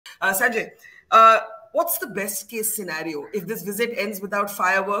Sanjay, what's the best case scenario? If this visit ends without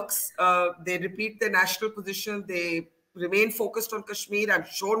fireworks, they repeat their national position, they remain focused on Kashmir. I'm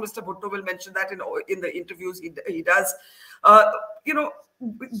sure Mr. Bhutto will mention that in the interviews he does. Do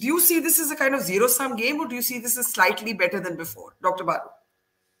you see this as a kind of zero-sum game, or do you see this as slightly better than before? Dr. Baru?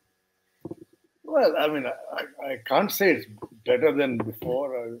 Well, I mean, I can't say it's better than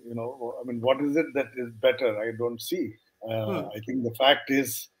before. I mean, what is it that is better? I don't see. I think the fact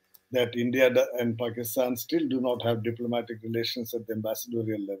is that India and Pakistan still do not have diplomatic relations at the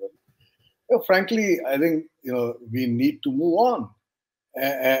ambassadorial level. Frankly, I think, we need to move on.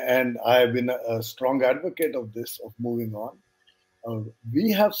 And I have been a strong advocate of this, of moving on.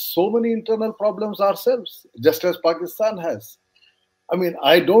 We have so many internal problems ourselves, just as Pakistan has. I mean,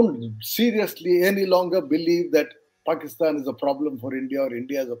 I don't seriously any longer believe that Pakistan is a problem for India or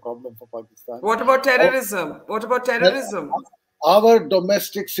India is a problem for Pakistan. What about terrorism? What about terrorism? Our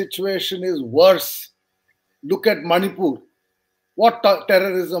domestic situation is worse. Look at Manipur. What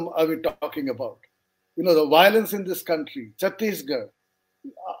terrorism are we talking about? The violence in this country, Chhattisgarh.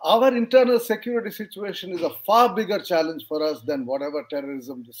 Our internal security situation is a far bigger challenge for us than whatever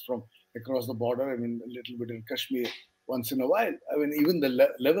terrorism is from across the border. I mean, a little bit in Kashmir once in a while. I mean, even the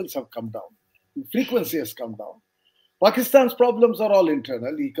levels have come down. The frequency has come down. Pakistan's problems are all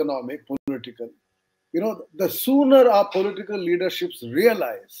internal, economic, political. The sooner our political leaderships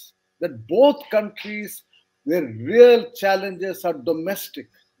realize that both countries, their real challenges are domestic,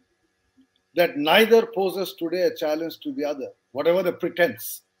 that neither poses today a challenge to the other, whatever the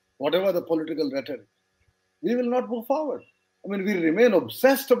pretense, whatever the political rhetoric, we will not move forward. I mean, we remain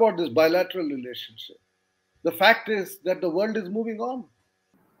obsessed about this bilateral relationship. The fact is that the world is moving on.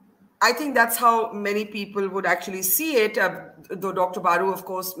 I think that's how many people would actually see it, though Dr. Baru, of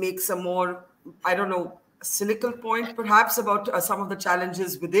course, makes a more, cynical point perhaps about some of the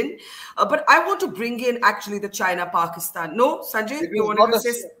challenges within. But I want to bring in actually the China-Pakistan. No, Sanjay, you want to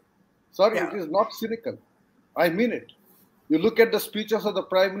say? Sorry, yeah. It is not cynical. I mean it. You look at the speeches of the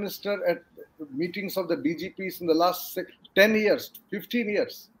Prime Minister at meetings of the DGPs in the last 10 years, 15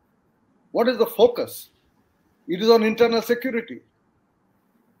 years. What is the focus? It is on internal security.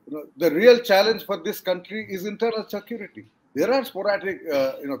 The real challenge for this country is internal security. There are sporadic,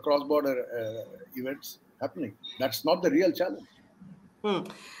 cross-border events happening. That's not the real challenge.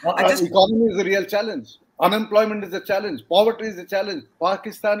 Economy is the real challenge. Unemployment is a challenge. Poverty is a challenge.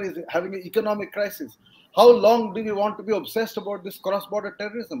 Pakistan is having an economic crisis. How long do we want to be obsessed about this cross-border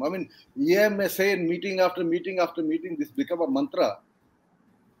terrorism? I mean, EM may say in meeting after meeting after meeting, this become a mantra.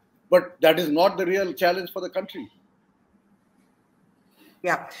 But that is not the real challenge for the country.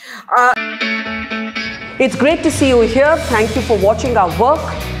 Yeah. It's great to see you here. Thank you for watching our work.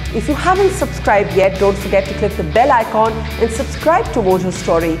 If you haven't subscribed yet, don't forget to click the bell icon and subscribe to Mojo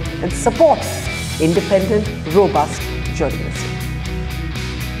Story and support independent, robust journalism.